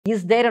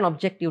Is there an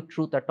objective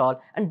truth at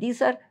all? And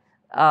these are,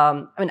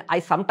 I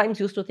sometimes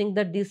used to think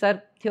that these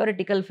are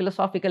theoretical,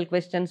 philosophical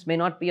questions, may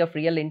not be of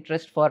real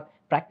interest for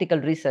practical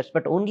research.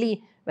 But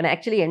only when I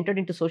actually entered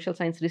into social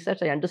science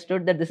research, I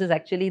understood that this is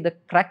actually the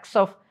crux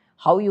of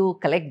how you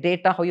collect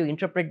data, how you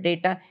interpret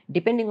data,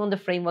 depending on the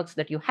frameworks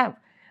that you have.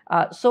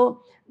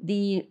 So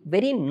the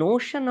very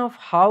notion of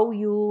how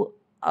you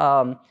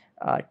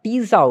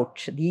tease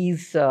out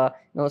these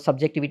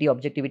subjectivity,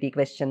 objectivity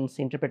questions,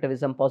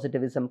 interpretivism,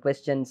 positivism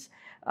questions,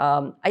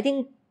 I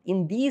think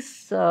in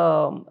these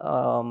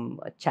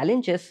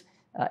challenges,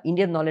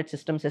 Indian knowledge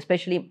systems,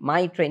 especially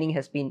my training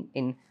has been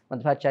in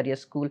Madhvacharya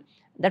school,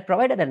 that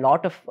provided a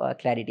lot of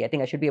clarity. I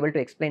think I should be able to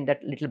explain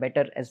that a little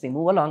better as we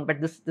move along, but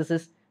this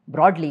is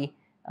broadly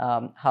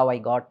how I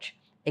got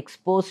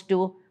exposed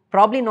to,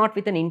 probably not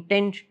with an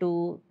intent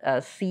to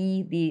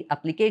see the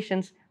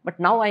applications, but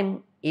now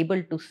I'm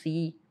able to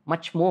see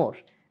much more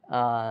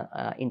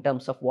in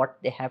terms of what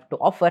they have to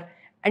offer.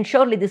 And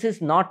surely this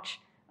is not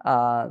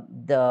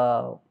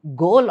the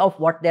goal of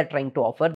what they're trying to offer.